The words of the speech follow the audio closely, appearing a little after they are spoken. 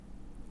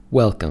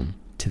Welcome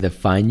to the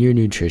Find Your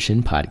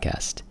Nutrition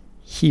podcast.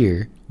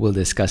 Here, we'll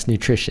discuss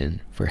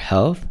nutrition for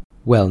health,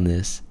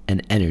 wellness,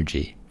 and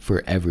energy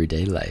for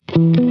everyday life.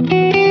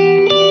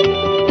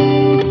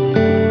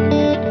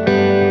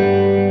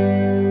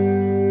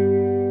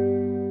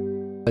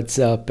 What's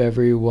up,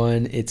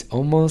 everyone? It's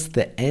almost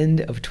the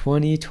end of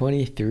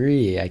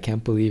 2023. I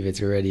can't believe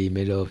it's already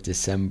middle of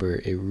December.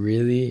 It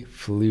really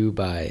flew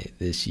by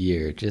this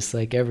year, just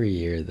like every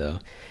year, though.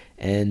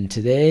 And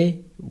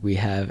today we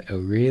have a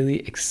really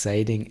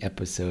exciting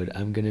episode.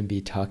 I'm going to be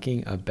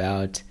talking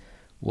about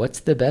what's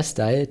the best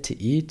diet to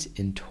eat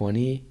in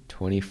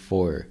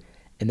 2024.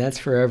 And that's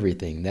for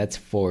everything. That's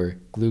for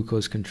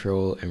glucose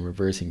control and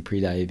reversing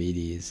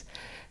prediabetes.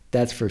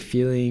 That's for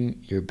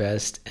feeling your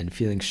best and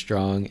feeling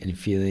strong and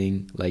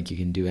feeling like you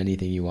can do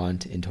anything you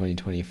want in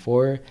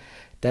 2024.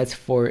 That's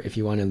for if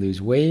you want to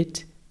lose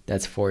weight.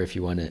 That's for if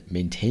you want to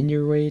maintain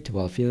your weight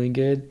while feeling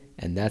good.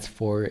 And that's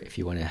for if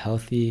you want a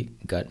healthy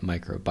gut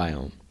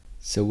microbiome.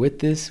 So with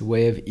this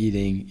way of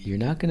eating, you're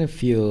not going to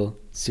feel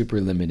super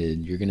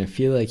limited. You're going to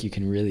feel like you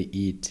can really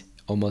eat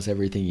almost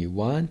everything you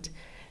want.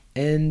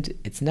 And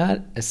it's not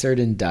a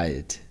certain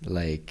diet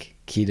like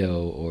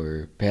keto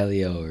or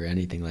paleo or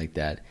anything like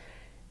that.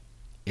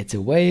 It's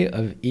a way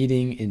of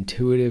eating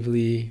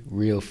intuitively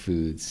real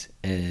foods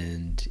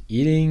and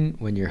eating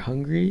when you're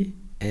hungry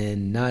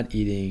and not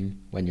eating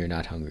when you're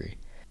not hungry.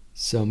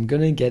 So I'm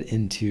going to get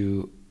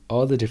into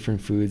all the different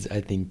foods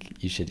I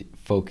think you should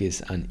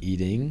focus on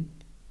eating.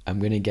 I'm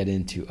going to get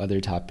into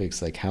other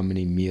topics like how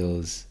many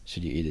meals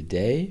should you eat a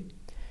day,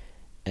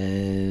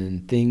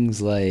 and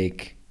things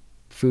like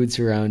food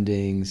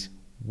surroundings,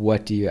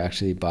 what do you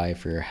actually buy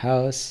for your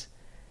house,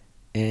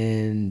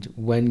 and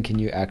when can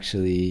you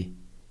actually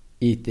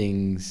eat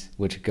things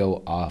which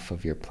go off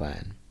of your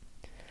plan.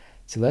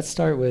 So let's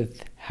start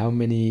with how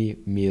many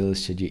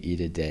meals should you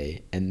eat a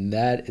day, and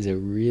that is a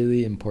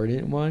really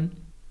important one.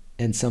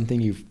 And something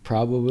you've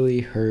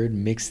probably heard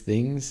mixed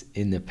things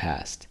in the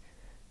past.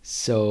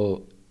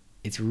 So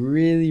it's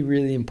really,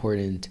 really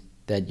important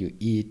that you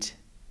eat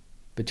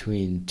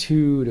between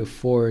 2 to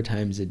 4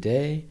 times a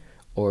day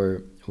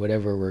or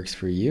whatever works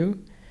for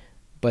you.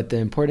 But the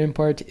important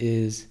part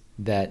is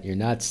that you're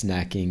not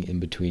snacking in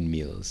between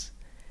meals.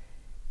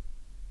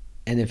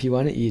 And if you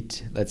want to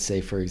eat, let's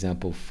say, for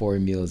example, 4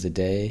 meals a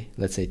day,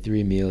 let's say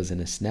 3 meals and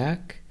a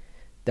snack,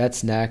 that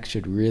snack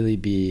should really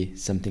be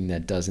something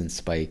that doesn't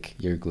spike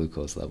your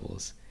glucose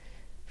levels.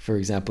 For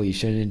example, you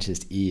shouldn't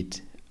just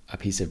eat a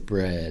piece of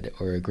bread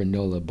or a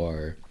granola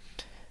bar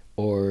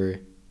or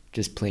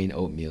just plain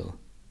oatmeal.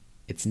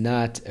 It's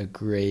not a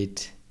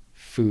great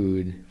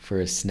food for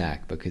a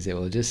snack because it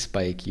will just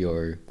spike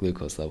your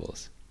glucose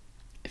levels.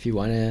 If you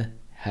want to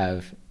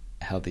have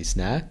a healthy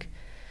snack,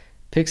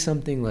 pick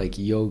something like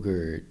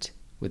yogurt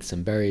with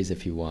some berries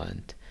if you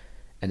want,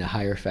 and a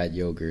higher fat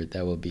yogurt,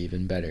 that will be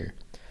even better.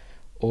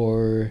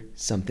 Or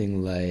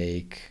something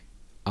like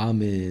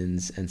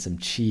almonds and some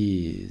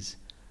cheese,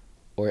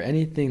 or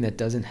anything that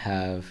doesn't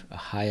have a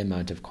high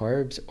amount of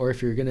carbs. Or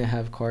if you're going to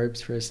have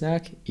carbs for a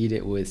snack, eat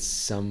it with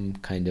some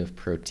kind of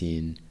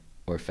protein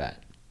or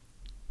fat.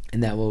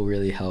 And that will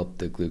really help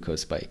the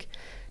glucose spike.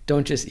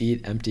 Don't just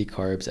eat empty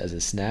carbs as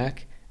a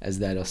snack, as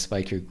that'll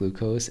spike your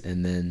glucose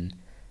and then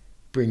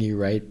bring you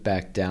right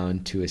back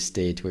down to a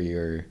state where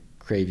you're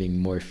craving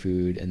more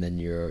food and then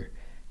you're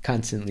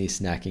constantly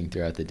snacking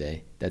throughout the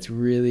day. That's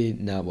really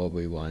not what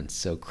we want.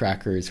 So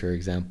crackers, for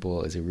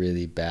example, is a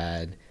really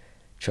bad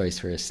choice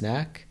for a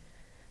snack,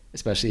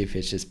 especially if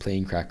it's just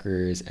plain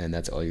crackers and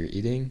that's all you're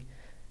eating,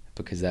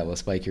 because that will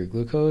spike your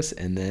glucose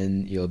and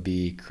then you'll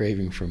be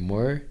craving for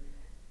more,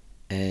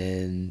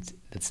 and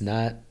that's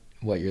not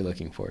what you're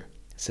looking for.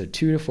 So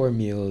 2 to 4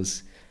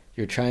 meals,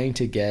 you're trying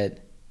to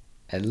get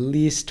at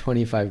least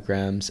 25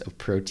 grams of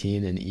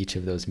protein in each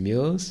of those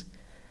meals.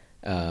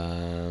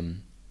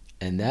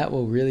 And that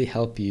will really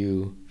help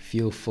you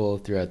feel full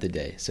throughout the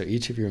day. So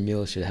each of your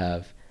meals should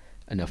have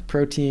enough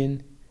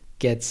protein.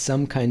 Get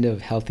some kind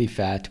of healthy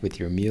fat with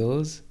your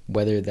meals,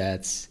 whether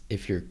that's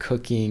if you're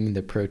cooking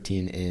the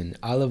protein in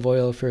olive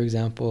oil, for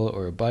example,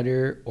 or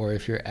butter, or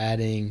if you're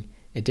adding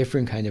a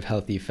different kind of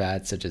healthy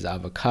fat such as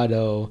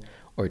avocado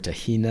or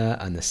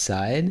tahina on the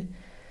side.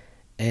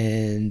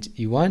 And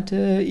you want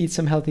to eat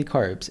some healthy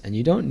carbs. And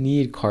you don't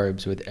need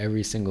carbs with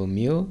every single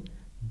meal,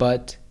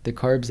 but the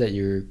carbs that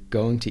you're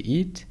going to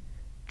eat,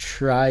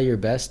 try your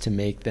best to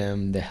make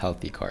them the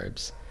healthy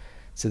carbs.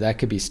 So that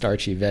could be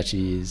starchy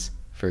veggies,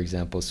 for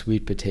example,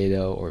 sweet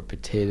potato or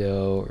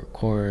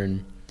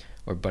corn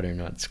or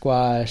butternut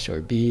squash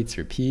or beets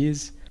or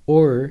peas.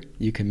 Or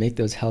you can make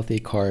those healthy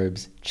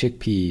carbs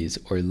chickpeas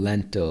or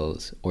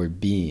lentils or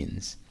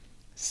beans.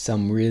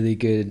 Some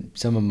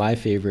of my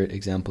favorite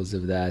examples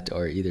of that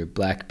are either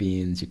black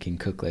beans. You can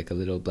cook like a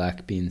little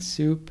black bean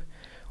soup,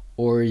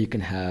 or you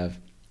can have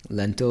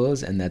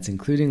lentils, and that's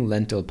including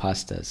lentil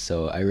pasta.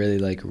 So I really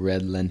like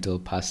red lentil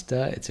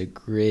pasta. It's a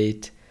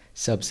great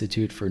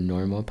substitute for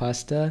normal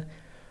pasta.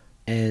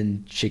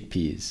 And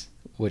chickpeas,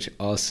 which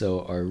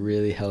also are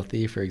really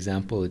healthy. For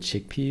example, with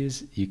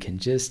chickpeas, you can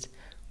just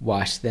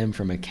wash them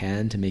from a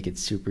can to make it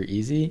super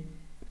easy.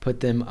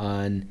 Put them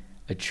on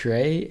a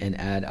tray and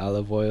add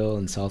olive oil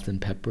and salt and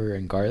pepper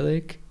and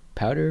garlic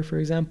powder, for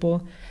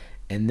example,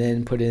 and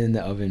then put it in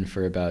the oven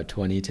for about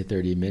 20 to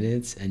 30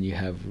 minutes, and you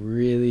have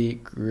really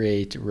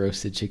great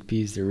roasted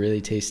chickpeas. They're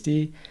really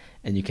tasty,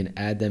 and you can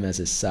add them as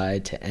a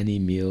side to any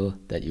meal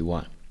that you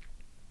want.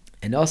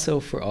 And also,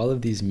 for all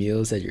of these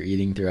meals that you're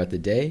eating throughout the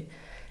day,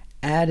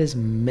 add as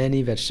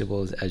many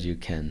vegetables as you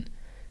can.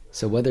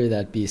 So whether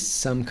that be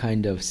some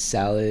kind of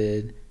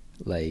salad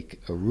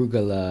like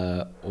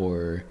arugula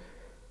or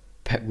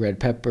red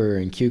pepper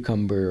and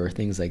cucumber or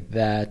things like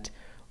that,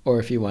 or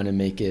if you want to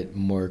make it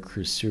more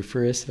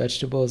cruciferous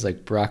vegetables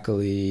like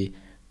broccoli,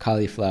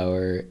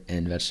 cauliflower,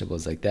 and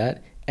vegetables like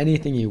that,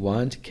 anything you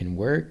want can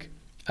work.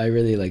 I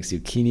really like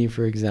zucchini,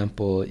 for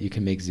example. You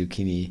can make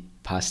zucchini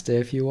pasta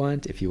if you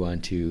want. If you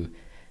want to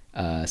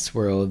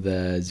swirl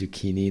the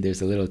zucchini,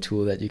 there's a little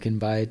tool that you can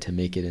buy to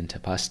make it into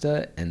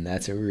pasta, and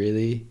that's a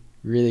really,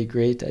 really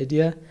great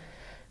idea.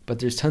 But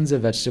there's tons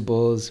of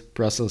vegetables: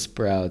 Brussels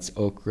sprouts,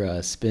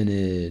 okra,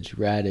 spinach,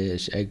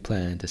 radish,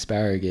 eggplant,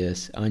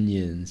 asparagus,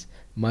 onions,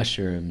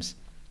 mushrooms.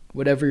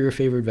 Whatever your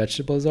favorite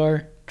vegetables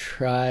are,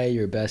 try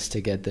your best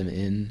to get them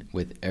in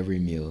with every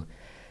meal.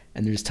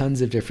 And there's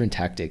tons of different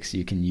tactics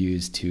you can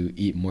use to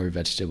eat more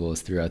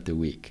vegetables throughout the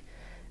week.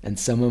 And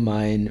some of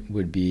mine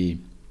would be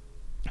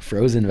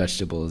frozen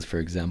vegetables, for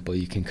example.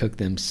 You can cook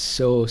them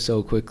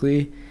so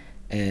quickly.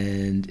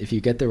 And if you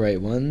get the right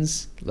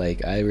ones,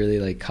 like I really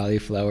like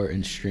cauliflower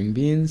and string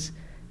beans,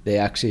 they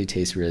actually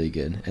taste really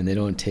good. And they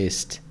don't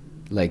taste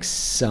like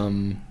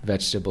some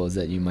vegetables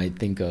that you might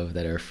think of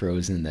that are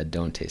frozen that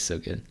don't taste so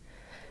good.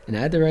 And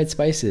add the right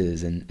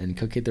spices and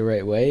cook it the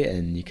right way,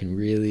 and you can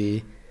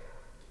really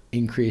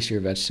increase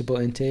your vegetable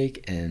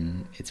intake,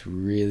 and it's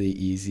really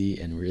easy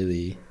and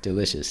really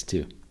delicious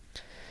too.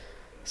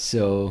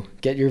 So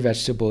get your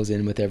vegetables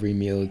in with every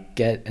meal.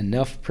 Get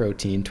enough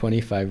protein,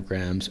 25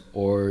 grams,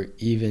 or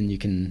even you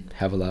can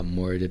have a lot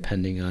more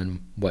depending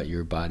on what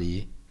your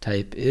body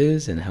type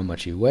is and how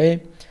much you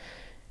weigh.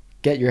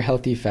 Get your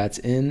healthy fats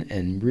in,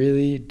 and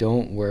really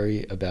don't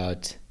worry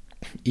about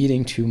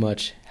eating too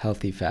much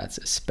healthy fats,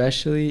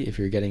 especially if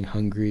you're getting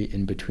hungry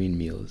in between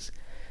meals.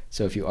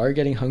 So if you are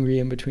getting hungry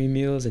in between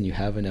meals and you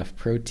have enough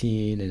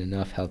protein and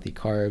enough healthy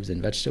carbs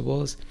and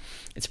vegetables,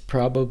 it's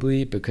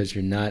probably because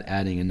you're not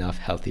adding enough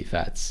healthy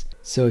fats.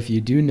 So if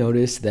you do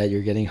notice that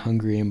you're getting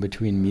hungry in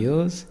between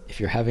meals, if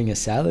you're having a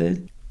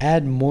salad,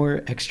 add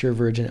more extra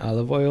virgin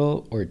olive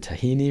oil or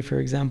tahini, for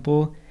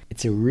example.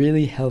 It's a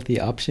really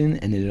healthy option,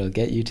 and it'll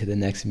get you to the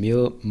next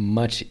meal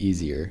much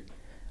easier.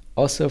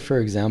 Also, for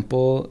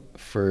example,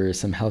 for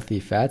some healthy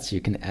fats, you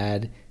can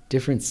add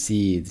different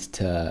seeds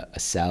to a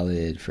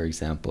salad, for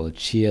example,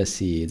 chia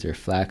seeds or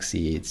flax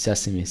seeds,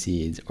 sesame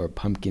seeds, or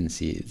pumpkin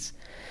seeds.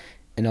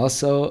 And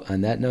also,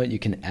 on that note, you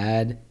can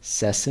add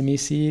sesame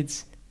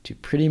seeds to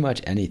pretty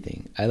much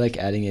anything. I like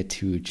adding it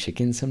to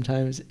chicken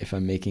sometimes if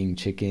I'm making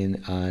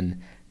chicken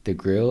on the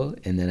grill,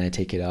 and then I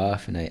take it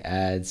off and I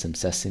add some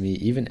sesame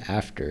even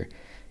after.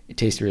 It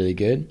tastes really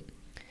good.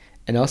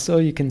 And also,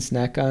 you can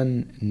snack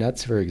on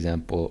nuts, for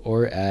example,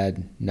 or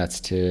add nuts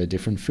to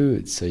different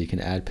foods. So you can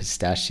add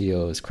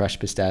pistachios, crushed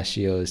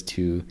pistachios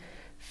to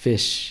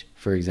fish,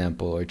 for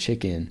example, or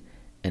chicken,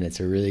 and it's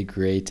a really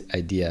great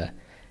idea.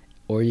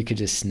 Or you could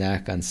just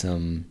snack on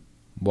some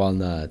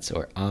walnuts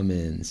or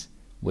almonds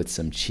with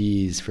some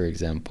cheese, for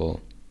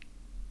example,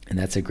 and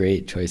that's a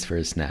great choice for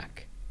a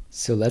snack.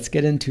 So let's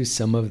get into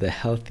some of the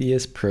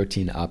healthiest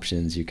protein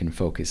options you can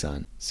focus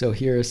on. So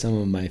here are some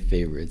of my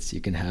favorites. You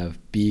can have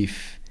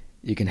beef.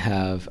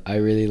 I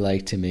really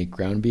like to make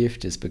ground beef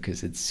just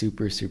because it's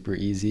super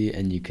easy,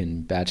 and you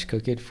can batch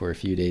cook it for a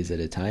few days at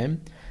a time.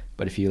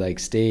 But if you like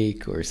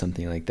steak or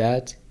something like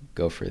that,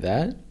 go for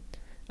that.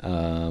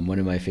 One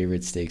of my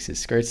favorite steaks is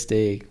skirt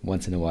steak.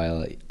 Once in a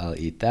while, I'll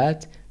eat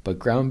that. But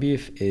ground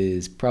beef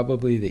is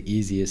probably the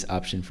easiest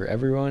option for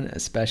everyone,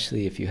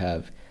 especially if you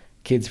have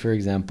kids, for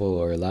example,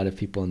 or a lot of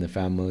people in the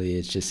family.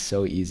 It's just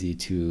so easy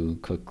to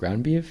cook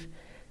ground beef.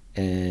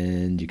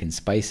 And you can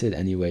spice it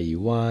any way you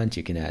want.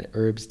 You can add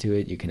herbs to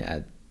it. You can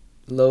add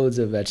loads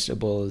of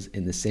vegetables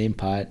in the same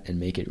pot and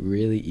make it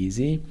really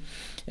easy.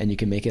 And you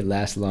can make it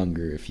last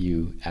longer if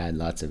you add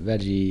lots of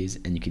veggies,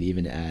 and you could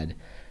even add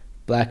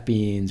black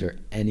beans or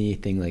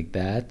anything like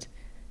that.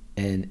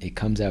 And it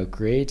comes out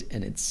great,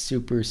 and it's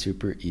super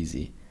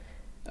easy.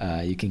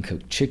 You can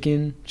cook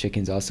chicken.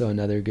 Chicken's also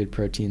another good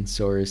protein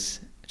source.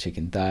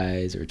 Chicken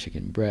thighs or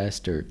chicken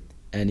breast or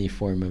any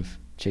form of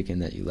chicken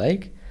that you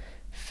like.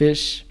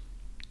 Fish.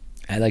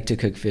 I like to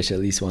cook fish at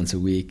least once a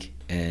week,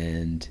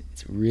 and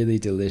it's really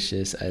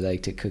delicious. I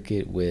like to cook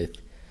it with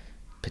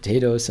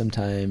potatoes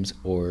sometimes,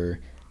 or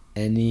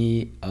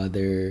any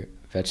other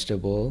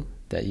vegetable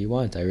that you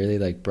want. I really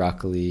like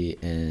broccoli,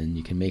 and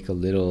you can make a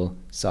little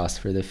sauce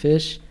for the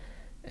fish,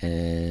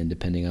 and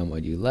depending on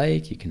what you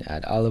like, you can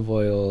add olive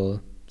oil,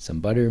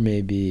 some butter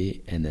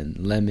maybe, and then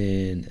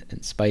lemon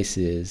and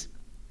spices.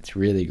 It's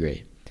really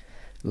great.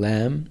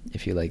 Lamb,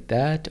 if you like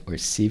that, or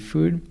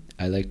seafood.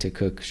 I like to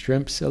cook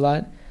shrimps a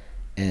lot,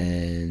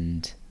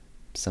 and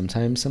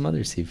sometimes some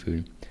other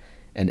seafood.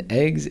 And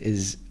eggs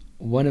is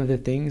one of the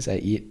things I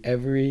eat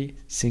every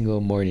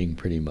single morning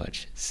pretty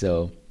much.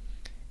 So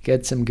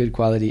get some good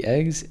quality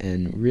eggs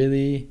and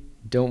really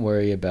don't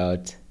worry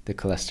about the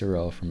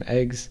cholesterol from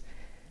eggs.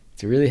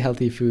 It's a really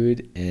healthy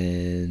food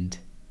and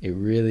it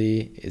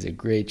really is a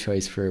great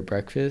choice for a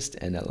breakfast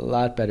and a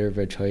lot better of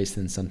a choice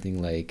than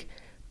something like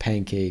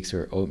pancakes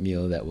or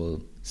oatmeal that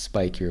will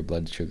spike your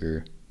blood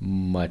sugar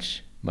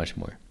much, much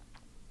more.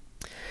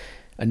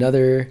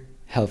 Another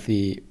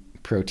healthy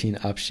protein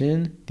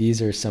option,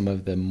 these are some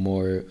of the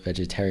more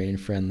vegetarian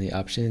friendly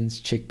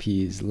options: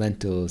 chickpeas,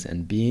 lentils,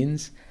 and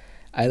beans.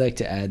 I like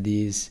to add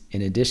these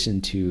in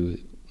addition to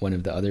one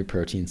of the other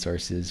protein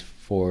sources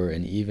for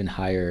an even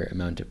higher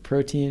amount of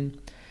protein.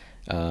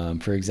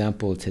 For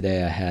example,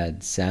 today I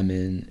had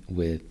salmon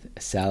with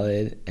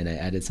salad and I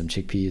added some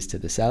chickpeas to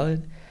the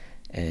salad,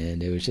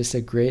 and it was just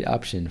a great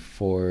option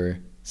for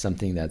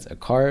something that's a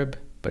carb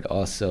but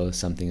also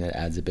something that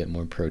adds a bit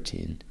more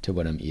protein to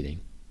what I'm eating.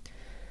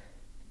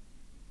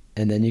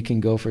 And then you can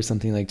go for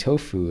something like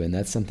tofu, and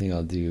that's something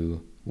I'll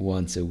do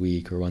once a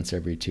week or once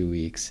every 2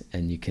 weeks,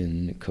 and you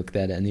can cook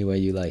that any way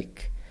you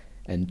like.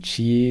 And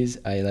cheese,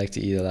 I like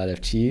to eat a lot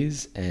of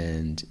cheese,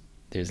 and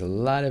there's a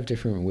lot of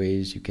different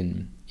ways you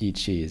can eat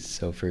cheese.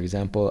 So for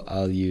example,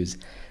 I'll use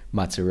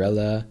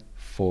mozzarella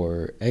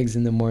for eggs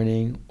in the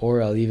morning,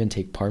 or I'll even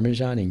take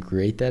Parmesan and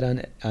grate that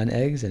on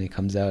eggs, and it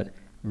comes out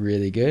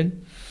really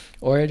good.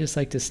 Or I just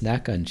like to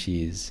snack on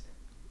cheese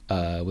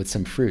with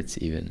some fruits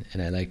even,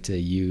 and I like to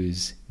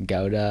use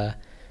Gouda,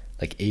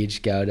 like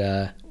aged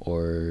Gouda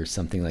or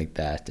something like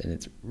that, and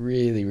it's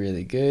really,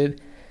 really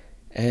good,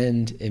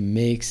 and it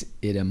makes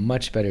it a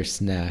much better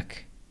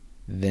snack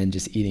than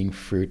just eating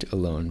fruit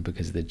alone,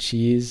 because the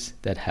cheese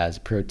that has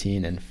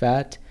protein and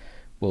fat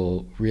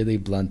will really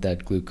blunt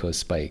that glucose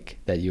spike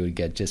that you would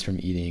get just from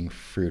eating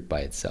fruit by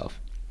itself.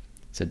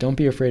 So don't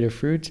be afraid of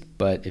fruit,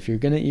 but if you're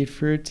going to eat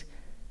fruit,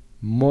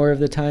 more of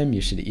the time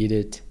you should eat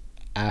it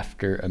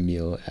after a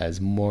meal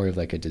as more of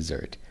like a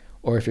dessert.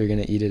 Or if you're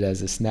going to eat it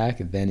as a snack,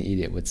 then eat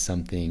it with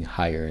something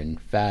higher in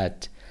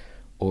fat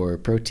or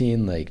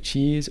protein like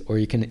cheese, or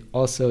you can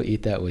also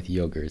eat that with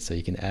yogurt. So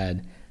you can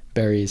add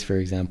berries, for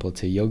example,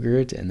 to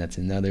yogurt, and that's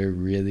another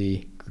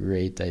really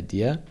great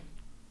idea.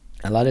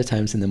 A lot of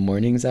times in the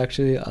mornings,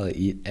 actually, I'll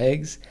eat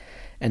eggs,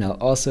 and I'll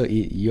also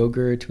eat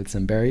yogurt with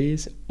some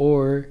berries,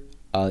 or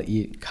I'll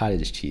eat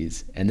cottage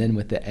cheese. And then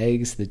with the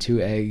eggs, the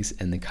 2 eggs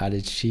and the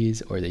cottage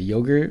cheese or the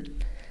yogurt,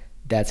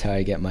 that's how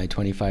I get my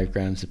 25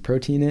 grams of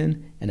protein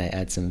in, and I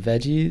add some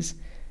veggies,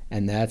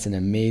 and that's an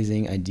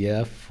amazing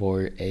idea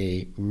for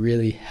a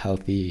really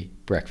healthy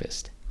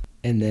breakfast.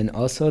 And then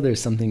also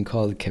there's something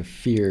called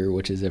kefir,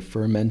 which is a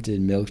fermented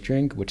milk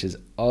drink, which is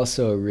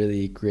also a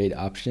really great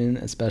option,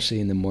 especially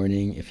in the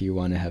morning if you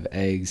want to have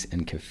eggs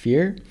and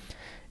kefir.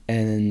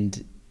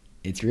 And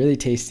it's really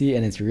tasty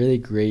and it's really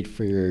great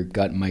for your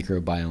gut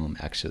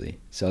microbiome, actually.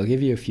 So I'll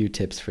give you a few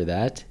tips for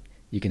that.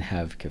 You can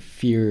have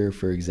kefir,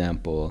 for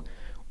example,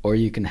 or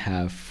you can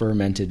have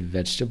fermented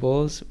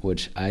vegetables,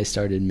 which I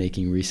started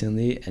making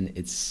recently, and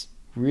it's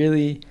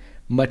really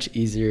much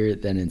easier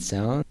than it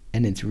sounds,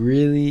 and it's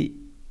really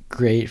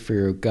great for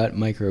your gut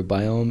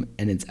microbiome,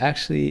 and it's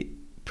actually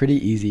pretty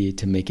easy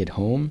to make at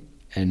home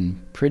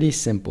and pretty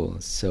simple.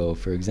 So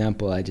for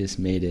example, I just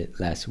made it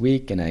last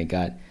week and I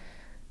got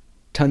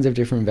tons of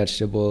different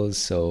vegetables.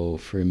 So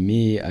for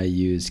me, I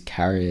use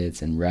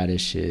carrots and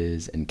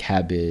radishes and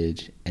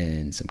cabbage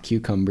and some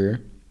cucumber,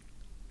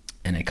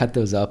 and I cut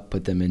those up,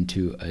 put them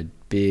into a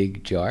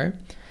big jar,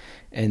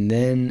 and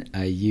then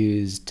I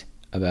used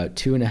about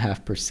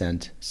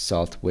 2.5%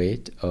 salt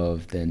weight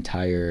of the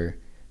entire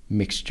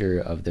mixture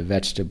of the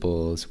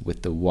vegetables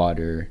with the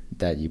water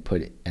that you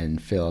put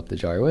and fill up the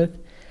jar with.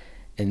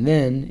 And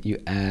then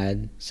you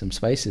add some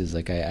spices.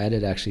 Like I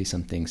added actually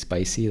something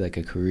spicy, like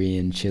a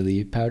Korean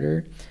chili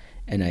powder,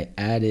 and I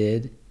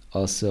added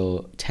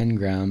also 10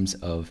 grams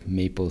of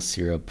maple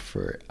syrup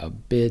for a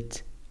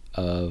bit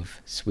of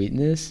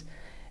sweetness.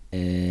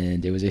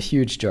 And it was a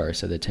huge jar,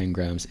 so the 10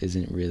 grams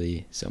isn't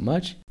really so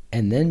much.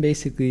 And then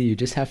basically you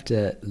just have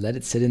to let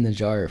it sit in the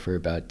jar for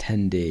about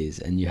 10 days,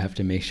 and you have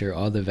to make sure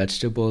all the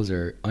vegetables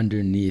are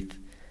underneath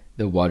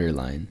the water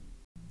line.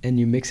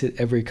 And you mix it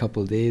every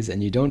couple days,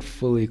 and you don't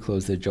fully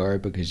close the jar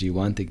because you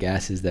want the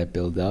gases that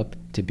build up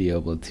to be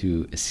able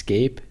to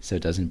escape so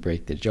it doesn't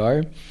break the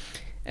jar.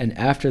 And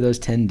after those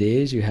 10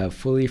 days, you have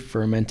fully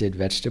fermented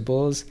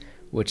vegetables,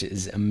 which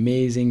is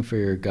amazing for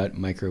your gut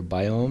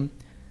microbiome.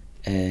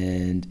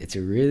 And it's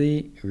a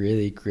really,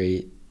 really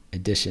great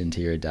addition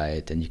to your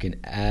diet. And you can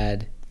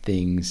add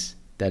things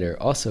that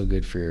are also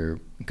good for your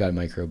gut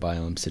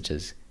microbiome, such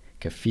as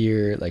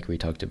kefir, like we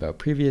talked about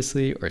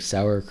previously, or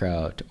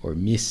sauerkraut, or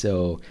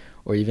miso,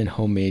 or even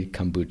homemade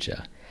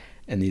kombucha.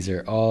 And these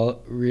are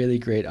all really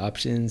great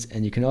options.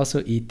 And you can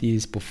also eat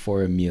these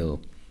before a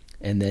meal.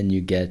 And then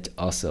you get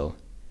also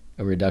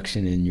a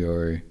reduction in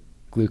your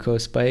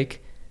glucose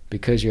spike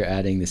because you're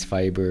adding this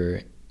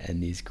fiber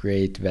and these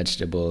great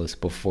vegetables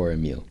before a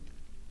meal.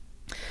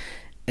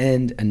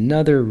 And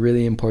another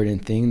really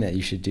important thing that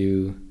you should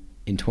do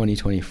in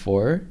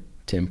 2024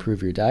 to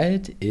improve your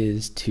diet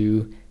is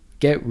to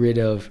get rid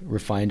of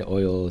refined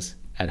oils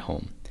at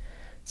home.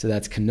 So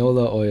that's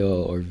canola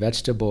oil or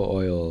vegetable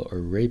oil or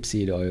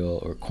rapeseed oil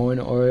or corn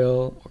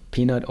oil or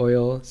peanut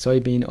oil,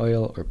 soybean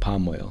oil, or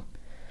palm oil.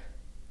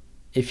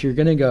 If you're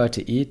going to go out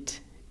to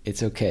eat,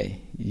 it's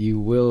okay. You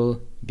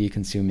will be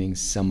consuming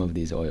some of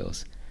these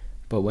oils.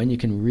 But when you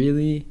can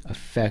really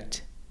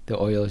affect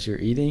the oils you're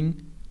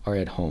eating are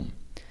at home.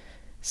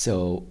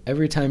 So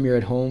every time you're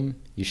at home,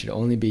 you should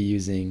only be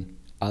using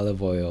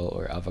olive oil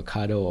or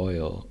avocado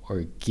oil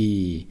or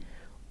ghee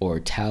or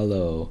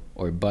tallow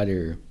or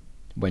butter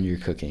when you're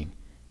cooking.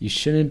 You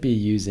shouldn't be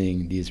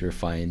using these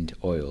refined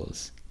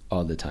oils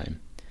all the time.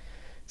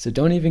 So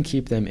don't even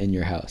keep them in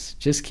your house.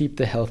 Just keep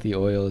the healthy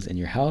oils in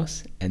your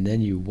house, and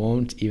then you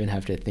won't even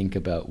have to think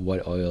about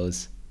what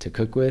oils to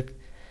cook with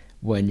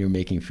when you're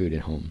making food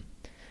at home.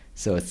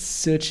 So it's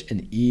such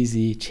an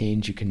easy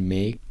change you can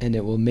make, and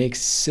it will make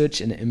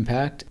such an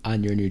impact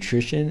on your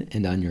nutrition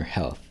and on your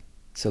health.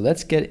 So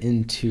let's get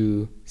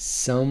into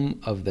some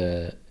of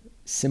the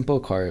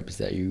simple carbs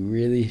that you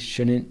really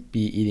shouldn't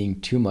be eating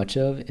too much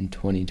of in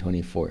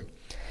 2024.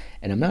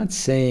 And I'm not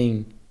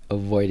saying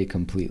avoid it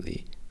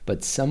completely,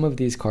 but some of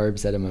these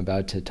carbs that I'm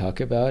about to talk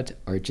about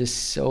are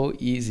just so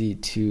easy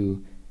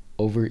to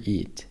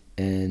overeat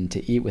and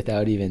to eat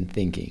without even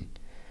thinking.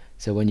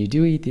 So when you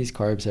do eat these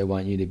carbs, I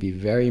want you to be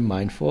very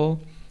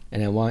mindful,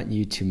 and I want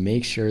you to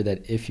make sure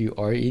that if you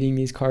are eating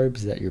these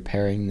carbs, that you're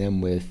pairing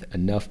them with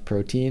enough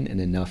protein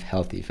and enough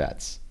healthy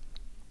fats.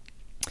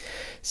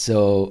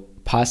 So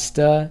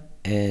pasta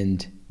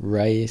and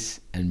rice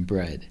and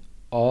bread,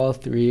 all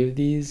three of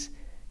these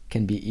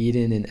can be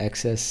eaten in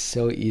excess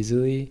so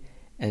easily,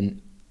 and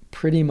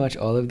pretty much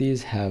all of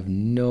these have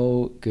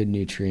no good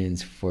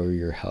nutrients for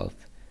your health.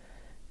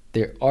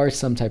 There are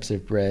some types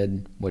of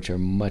bread which are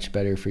much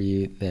better for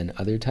you than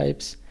other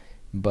types,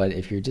 but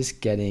if you're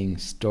just getting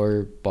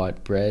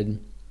store-bought bread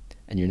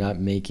and you're not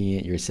making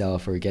it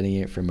yourself or getting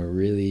it from a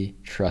really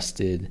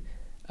trusted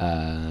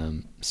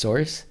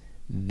source,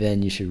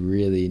 then you should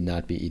really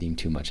not be eating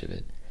too much of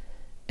it.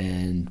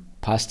 And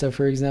pasta,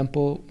 for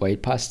example,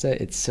 white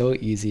pasta, it's so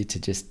easy to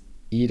just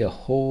eat a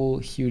whole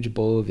huge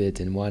bowl of it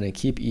and want to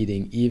keep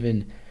eating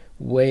even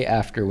way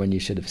after when you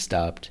should have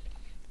stopped.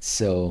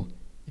 So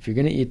if you're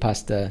going to eat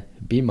pasta,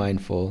 be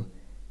mindful.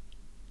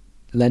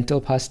 Lentil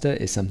pasta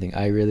is something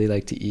I really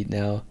like to eat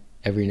now,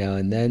 every now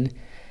and then.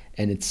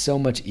 And it's so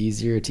much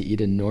easier to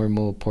eat a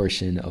normal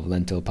portion of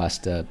lentil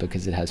pasta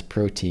because it has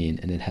protein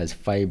and it has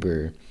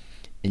fiber.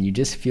 And you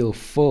just feel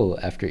full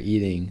after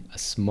eating a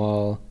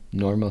small,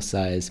 normal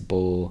size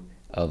bowl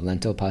of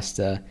lentil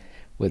pasta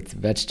with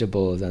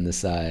vegetables on the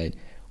side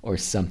or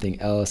something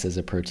else as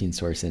a protein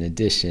source in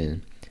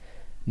addition.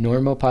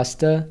 Normal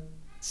pasta,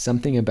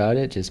 something about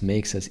it just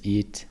makes us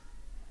eat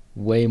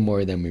way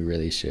more than we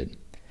really should.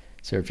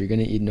 So if you're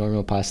going to eat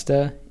normal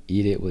pasta,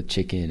 eat it with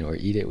chicken or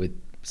eat it with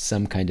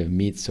some kind of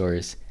meat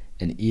source,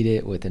 and eat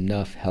it with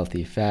enough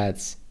healthy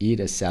fats. Eat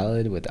a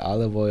salad with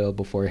olive oil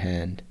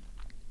beforehand,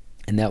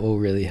 and that will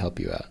really help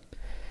you out.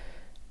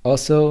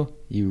 Also,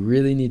 you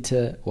really need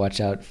to watch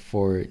out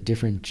for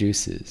different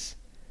juices.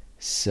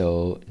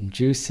 So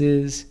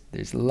juices,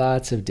 there's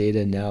lots of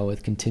data now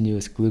with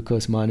continuous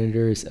glucose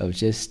monitors of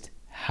just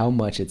how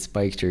much it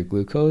spikes your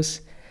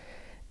glucose.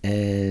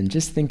 And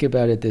just think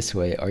about it this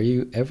way. Are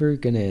you ever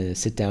going to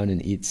sit down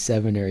and eat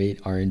 7 or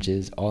 8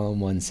 oranges all in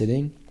one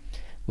sitting?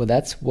 Well,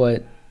 that's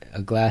what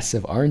a glass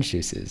of orange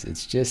juice is.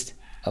 It's just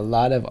a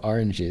lot of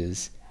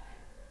oranges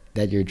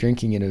that you're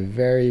drinking in a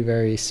very,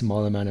 very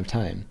small amount of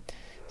time.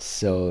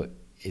 So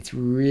it's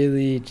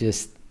really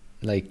just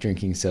like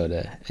drinking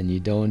soda, and you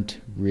don't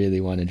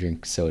really want to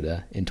drink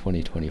soda in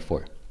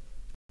 2024.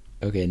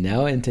 Okay,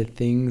 now into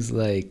things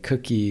like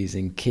cookies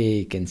and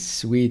cake and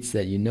sweets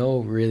that you know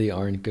really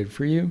aren't good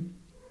for you.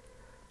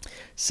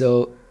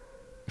 So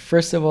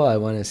first of all, I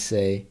want to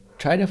say,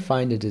 try to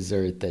find a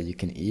dessert that you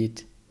can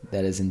eat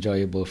that is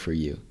enjoyable for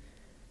you.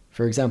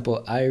 For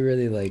example, I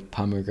really like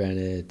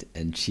pomegranate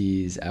and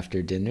cheese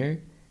after dinner,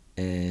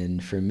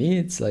 and for me,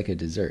 it's like a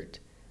dessert.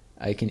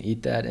 I can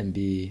eat that and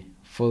be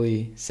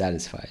fully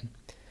satisfied.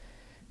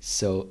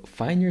 So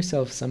find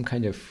yourself some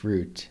kind of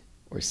fruit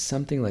or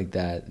something like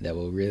that that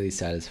will really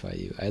satisfy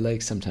you. I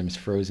like sometimes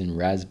frozen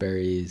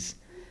raspberries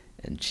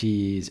and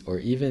cheese, or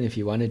even if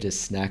you want to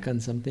just snack on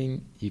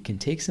something, you can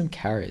take some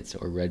carrots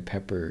or red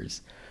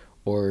peppers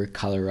or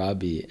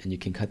kohlrabi and you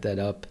can cut that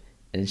up,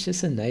 and it's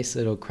just a nice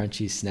little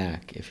crunchy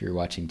snack if you're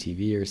watching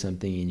TV or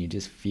something and you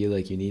just feel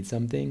like you need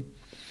something.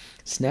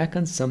 Snack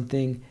on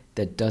something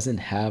that doesn't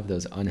have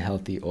those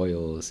unhealthy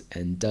oils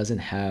and doesn't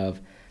have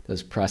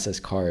those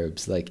processed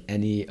carbs like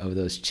any of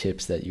those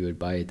chips that you would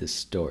buy at the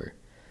store.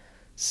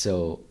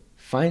 So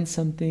find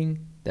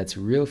something that's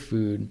real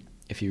food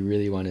if you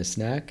really want to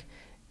snack.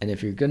 And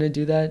if you're going to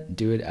do that,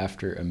 do it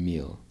after a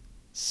meal.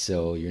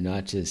 So you're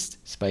not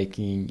just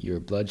spiking your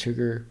blood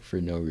sugar for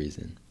no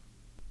reason.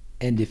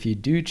 And if you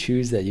do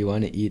choose that you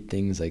want to eat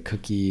things like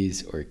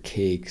cookies or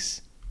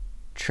cakes,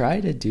 try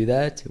to do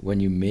that when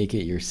you make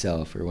it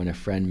yourself or when a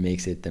friend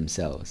makes it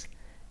themselves.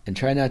 And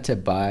try not to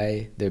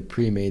buy the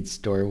pre-made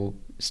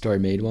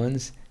store-made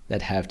ones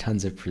that have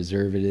tons of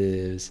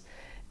preservatives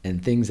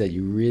and things that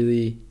you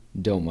really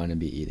don't want to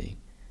be eating.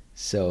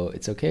 So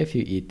it's okay if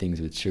you eat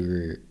things with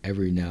sugar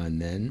every now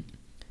and then,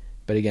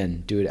 but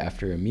again, do it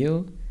after a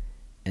meal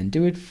and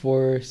do it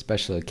for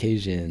special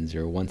occasions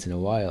or once in a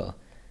while.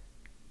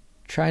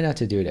 Try not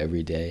to do it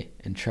every day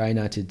and try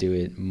not to do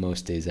it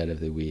most days out of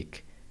the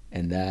week.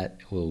 And that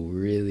will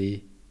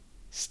really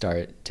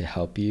start to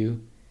help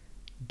you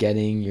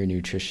getting your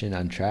nutrition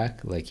on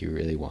track like you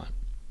really want.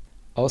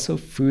 Also,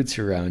 food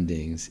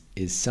surroundings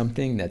is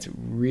something that's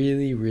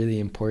really, really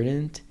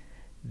important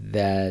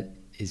that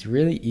is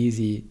really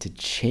easy to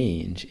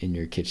change in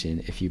your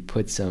kitchen if you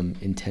put some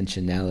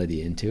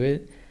intentionality into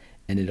it,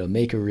 and it'll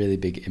make a really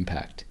big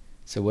impact.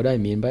 So what I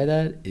mean by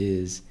that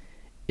is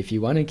if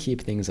you want to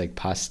keep things like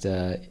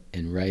pasta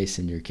and rice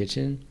in your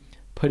kitchen,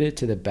 put it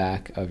to the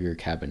back of your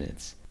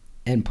cabinets.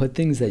 And put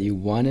things that you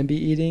want to be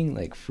eating,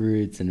 like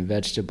fruits and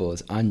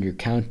vegetables, on your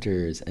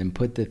counters, and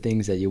put the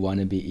things that you want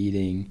to be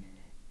eating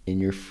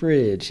in your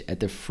fridge at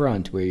the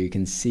front where you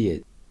can see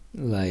it,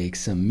 like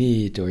some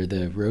meat or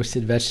the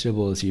roasted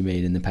vegetables you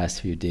made in the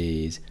past few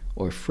days,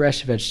 or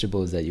fresh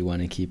vegetables that you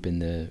want to keep in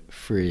the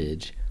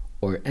fridge,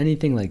 or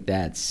anything like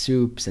that,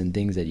 soups and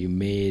things that you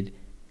made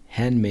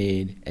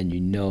handmade and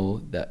you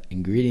know the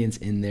ingredients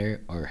in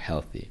there are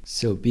healthy.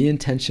 So be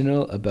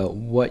intentional about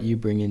what you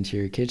bring into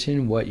your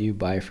kitchen, what you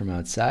buy from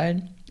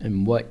outside,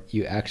 and what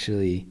you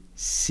actually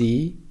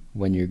see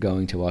when you're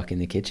going to walk in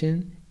the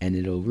kitchen, and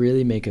it'll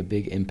really make a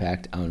big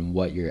impact on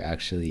what you're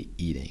actually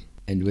eating.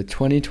 And with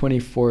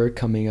 2024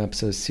 coming up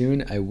so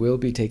soon, I will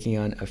be taking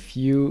on a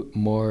few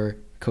more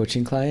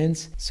coaching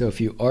clients. So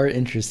if you are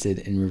interested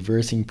in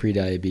reversing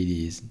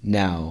prediabetes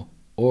now,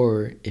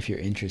 or if you're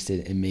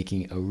interested in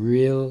making a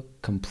real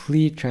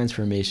complete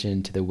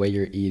transformation to the way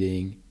you're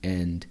eating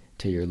and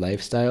to your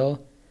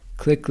lifestyle,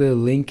 click the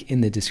link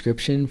in the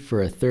description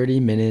for a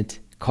 30-minute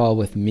call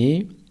with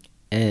me,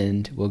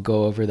 and we'll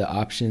go over the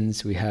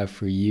options we have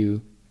for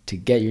you to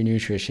get your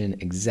nutrition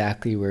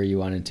exactly where you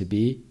want it to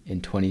be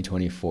in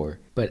 2024.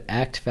 But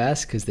act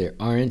fast because there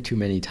aren't too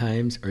many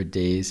times or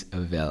days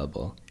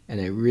available,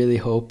 and I really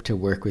hope to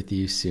work with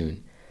you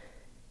soon.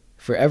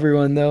 For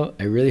everyone though,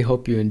 I really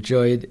hope you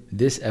enjoyed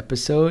this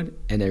episode,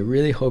 and I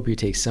really hope you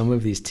take some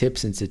of these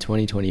tips into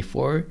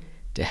 2024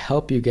 to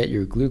help you get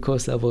your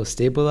glucose level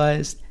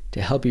stabilized,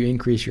 to help you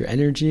increase your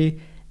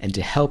energy, and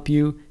to help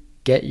you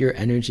get your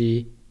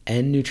energy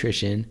and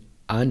nutrition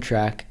on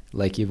track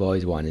like you've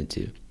always wanted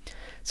to.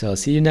 So I'll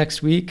see you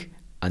next week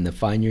on the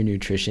Find Your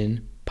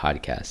Nutrition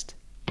podcast.